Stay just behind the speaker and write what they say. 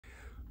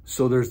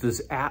So there's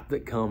this app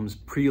that comes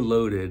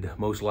preloaded,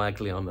 most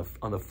likely on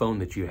the phone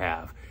that you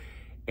have.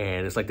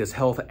 And it's like this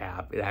health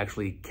app. It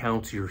actually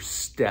counts your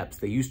steps.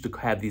 They used to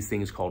have these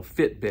things called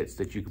Fitbits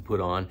that you could put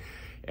on,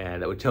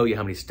 and that would tell you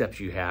how many steps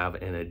you have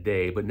in a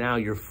day. But now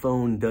your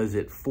phone does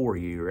it for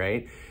you,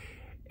 right?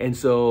 And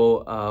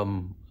so,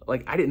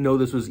 like, I didn't know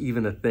this was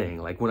even a thing.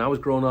 Like, when I was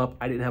growing up,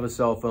 I didn't have a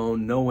cell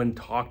phone. No one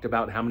talked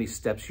about how many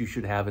steps you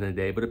should have in a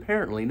day. But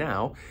apparently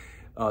now,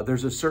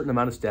 there's a certain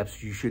amount of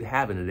steps you should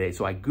have in a day.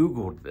 So I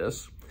Googled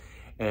this,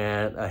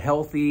 and a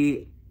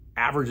healthy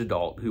average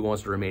adult who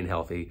wants to remain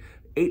healthy,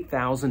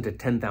 8,000 to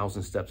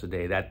 10,000 steps a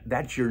day.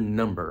 That's your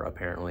number,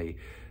 apparently,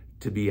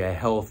 to be a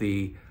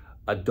healthy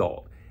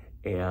adult.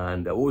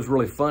 And what was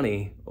really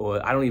funny,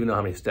 I don't even know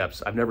how many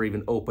steps. I've never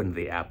even opened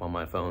the app on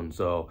my phone.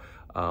 So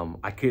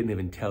I couldn't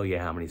even tell you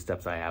how many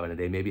steps I have in a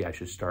day. Maybe I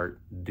should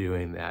start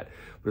doing that.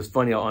 But it's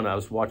funny, I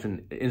was watching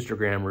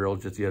Instagram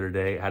Reels just the other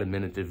day. I had a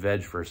minute to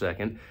veg for a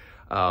second.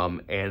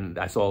 And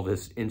I saw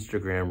this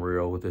Instagram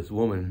reel with this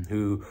woman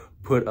who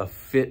put a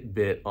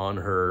Fitbit on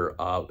her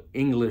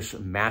English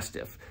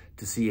Mastiff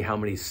to see how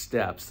many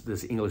steps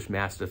this English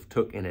Mastiff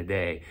took in a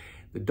day.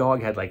 The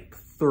dog had like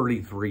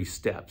 33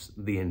 steps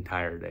the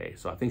entire day.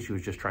 So I think she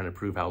was just trying to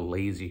prove how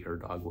lazy her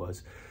dog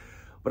was.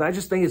 But I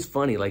just think it's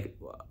funny, like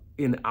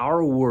in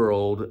our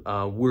world,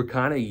 we're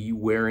kind of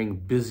wearing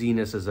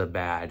busyness as a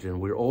badge, and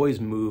we're always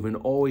moving,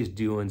 always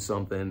doing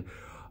something.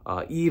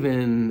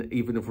 Even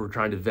if we're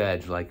trying to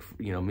veg, like,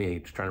 you know, me,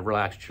 just trying to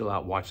relax, chill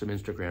out, watch some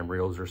Instagram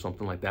Reels or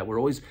something like that. We're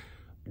always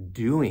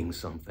doing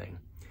something,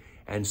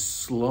 and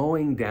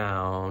slowing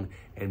down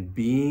and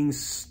being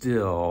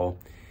still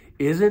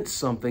isn't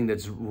something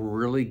that's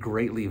really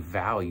greatly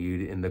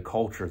valued in the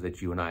culture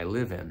that you and I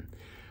live in.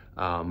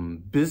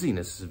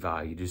 Busyness is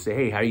valued. You say,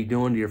 hey, how you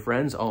doing to your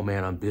friends? Oh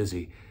man, I'm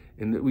busy.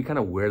 And we kind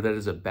of wear that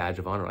as a badge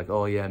of honor. Like,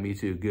 oh yeah, me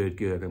too. Good,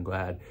 good. I'm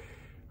glad.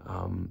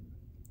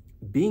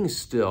 Being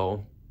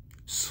still,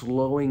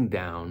 slowing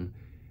down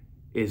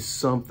is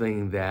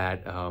something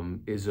that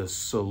is a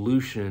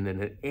solution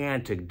and an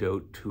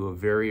antidote to a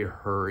very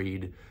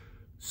hurried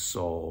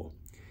soul.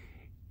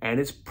 And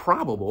it's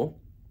probable,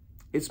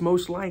 it's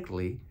most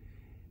likely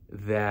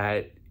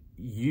that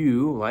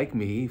you, like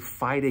me,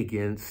 fight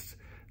against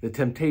the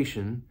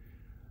temptation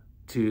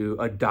to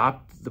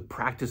adopt the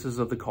practices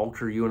of the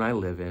culture you and I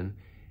live in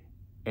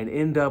and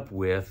end up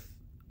with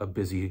a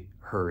busy,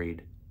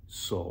 hurried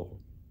soul.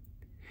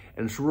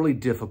 And it's really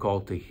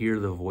difficult to hear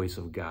the voice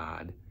of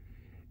God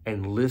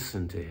and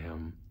listen to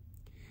him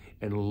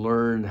and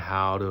learn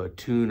how to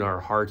attune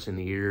our hearts and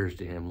ears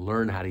to him,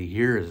 learn how to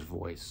hear his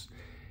voice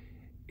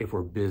if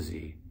we're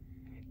busy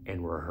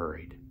and we're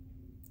hurried.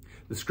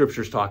 The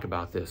scriptures talk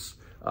about this.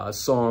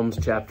 Psalms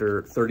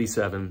chapter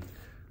 37,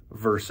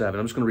 verse 7.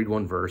 I'm just going to read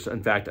one verse.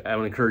 In fact, I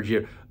want to encourage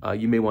you,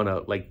 you may want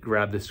to like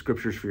grab the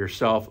scriptures for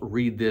yourself,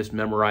 read this,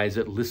 memorize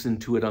it, listen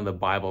to it on the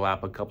Bible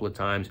app a couple of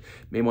times.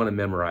 You may want to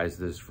memorize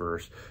this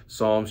verse.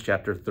 Psalms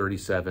chapter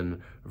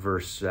 37,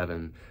 verse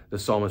 7. The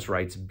psalmist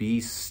writes, "Be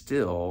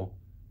still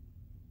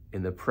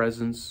in the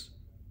presence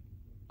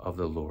of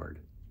the Lord,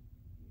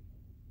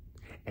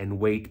 and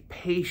wait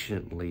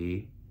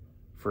patiently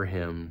for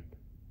him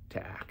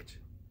to act."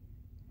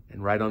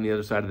 And right on the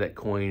other side of that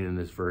coin in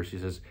this verse, he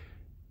says,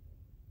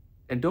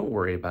 "And don't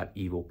worry about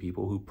evil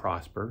people who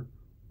prosper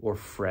or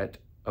fret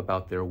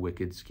about their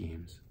wicked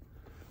schemes."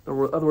 In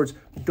other words,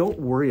 don't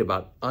worry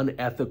about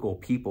unethical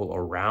people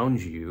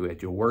around you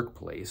at your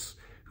workplace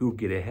who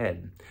get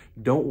ahead.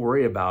 Don't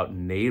worry about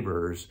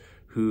neighbors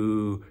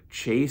who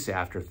chase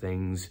after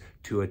things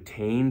to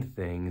attain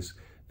things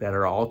that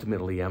are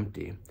ultimately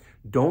empty.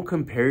 Don't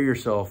compare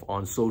yourself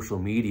on social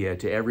media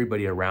to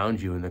everybody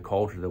around you in the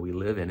culture that we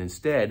live in.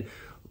 Instead,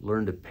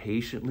 learn to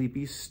patiently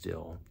be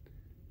still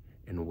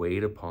and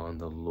wait upon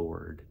the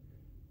Lord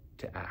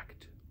to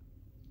act.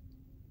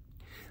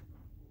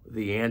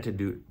 The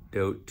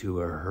antidote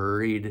to a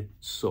hurried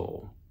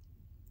soul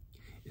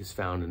is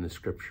found in the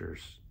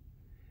scriptures.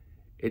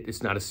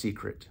 It's not a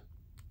secret.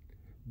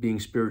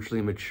 Being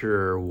spiritually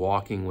mature,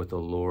 walking with the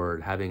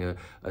Lord, having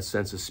a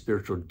sense of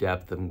spiritual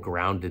depth and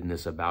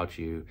groundedness about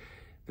you,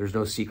 there's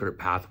no secret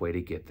pathway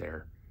to get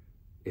there.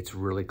 It's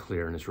really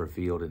clear and it's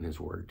revealed in his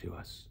word to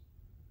us.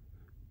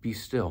 Be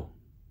still.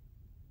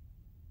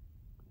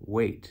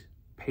 Wait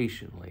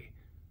patiently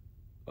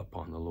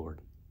upon the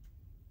Lord.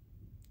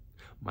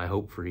 My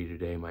hope for you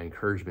today, my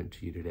encouragement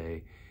to you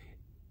today,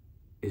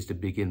 is to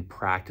begin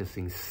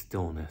practicing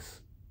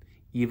stillness,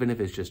 even if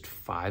it's just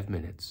 5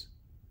 minutes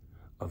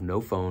of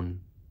no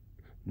phone,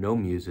 no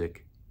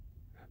music,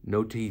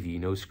 no TV,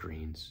 no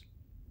screens.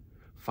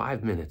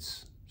 5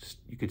 minutes.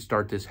 You could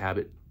start this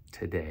habit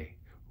today,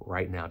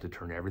 right now, to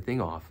turn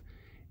everything off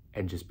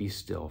and just be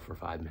still for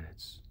 5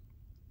 minutes.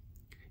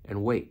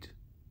 And wait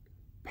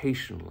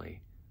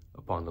patiently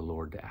upon the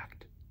Lord to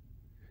act,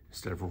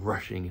 instead of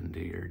rushing into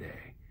your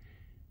day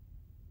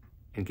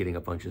and getting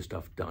a bunch of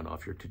stuff done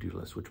off your to-do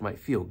list, which might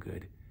feel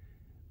good,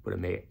 but it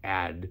may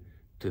add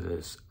to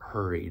this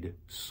hurried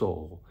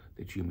soul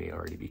that you may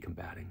already be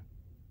combating.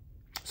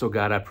 So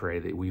God, I pray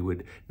that we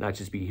would not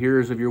just be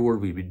hearers of your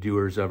word, we'd be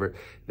doers of it,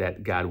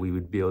 that God, we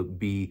would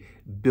be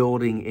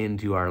building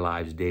into our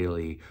lives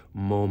daily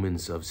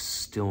moments of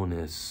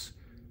stillness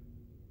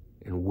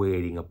and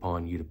waiting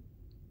upon you to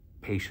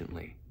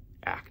patiently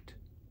act.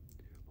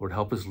 Lord,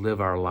 help us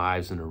live our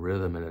lives in a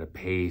rhythm and at a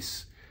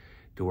pace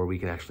to where we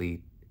can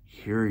actually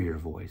hear your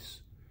voice,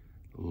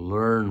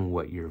 learn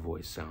what your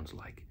voice sounds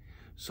like,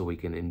 so we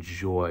can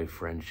enjoy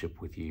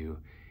friendship with you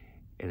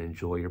and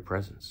enjoy your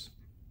presence.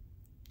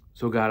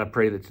 So God, I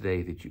pray that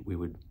today that we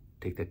would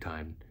take that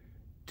time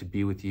to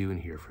be with you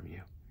and hear from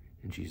you.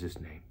 In Jesus'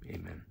 name,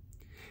 amen.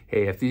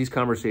 Hey, if these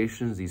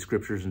conversations, these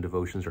scriptures and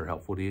devotions are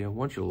helpful to you,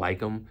 why don't you like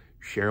them,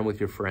 share them with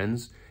your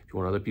friends. If you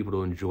want other people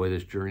to enjoy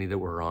this journey that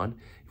we're on.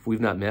 If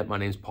we've not met, my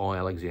name's Paul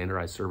Alexander.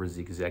 I serve as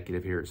the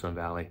executive here at Sun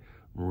Valley.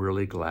 I'm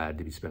really glad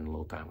to be spending a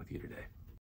little time with you today.